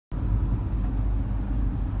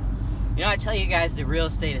You know, I tell you guys that real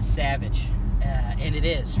estate is savage, and it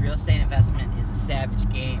is. Real estate investment is a savage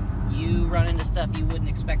game. You run into stuff you wouldn't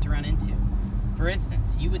expect to run into. For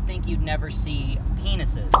instance, you would think you'd never see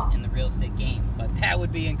penises in the real estate game, but that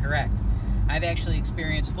would be incorrect. I've actually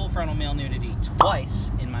experienced full frontal male nudity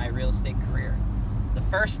twice in my real estate career. The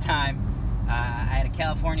first time, I had a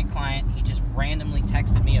California client. He just randomly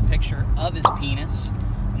texted me a picture of his penis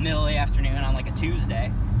in the middle of the afternoon on like a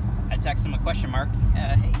Tuesday. I texted him a question mark.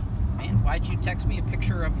 Hey, man, why'd you text me a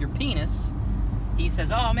picture of your penis? He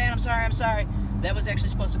says, oh man, I'm sorry. That was actually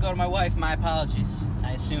supposed to go to my wife. My apologies.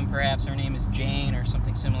 I assume perhaps her name is Jane or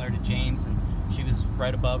something similar to James, and she was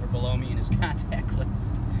right above or below me in his contact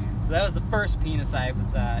list. So that was the first penis I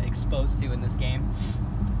was exposed to in this game.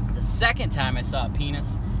 The second time I saw a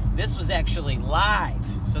penis, this was actually live.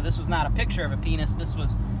 So this was not a picture of a penis. This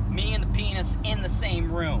was me and the penis in the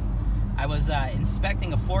same room. I was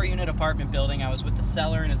inspecting a 4-unit apartment building. I was with the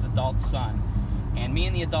seller and his adult son. And me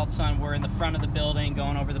and the adult son were in the front of the building,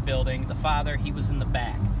 going over the building. The father, he was in the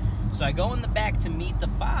back. So I go in the back to meet the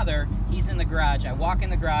father. He's in the garage. I walk in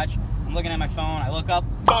the garage. I'm looking at my phone. I look up.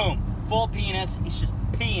 Boom! Full penis. He's just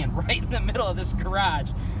peeing right in the middle of this garage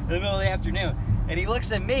in the middle of the afternoon. And he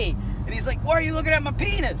looks at me, and he's like, why are you looking at my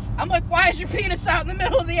penis? I'm like, why is your penis out in the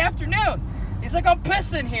middle of the afternoon? He's like, I'm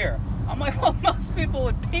pissing here. I'm like, well, most people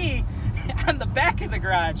would pee on the back of the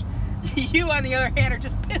garage. You, on the other hand, are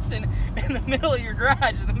just pissing in the middle of your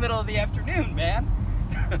garage in the middle of the afternoon, man.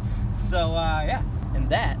 So, yeah. And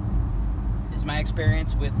that is my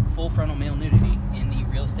experience with full frontal male nudity in the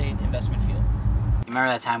real estate investment field. You remember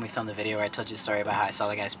that time we filmed the video where I told you the story about how I saw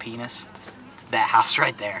the guy's penis? It's that house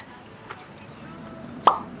right there.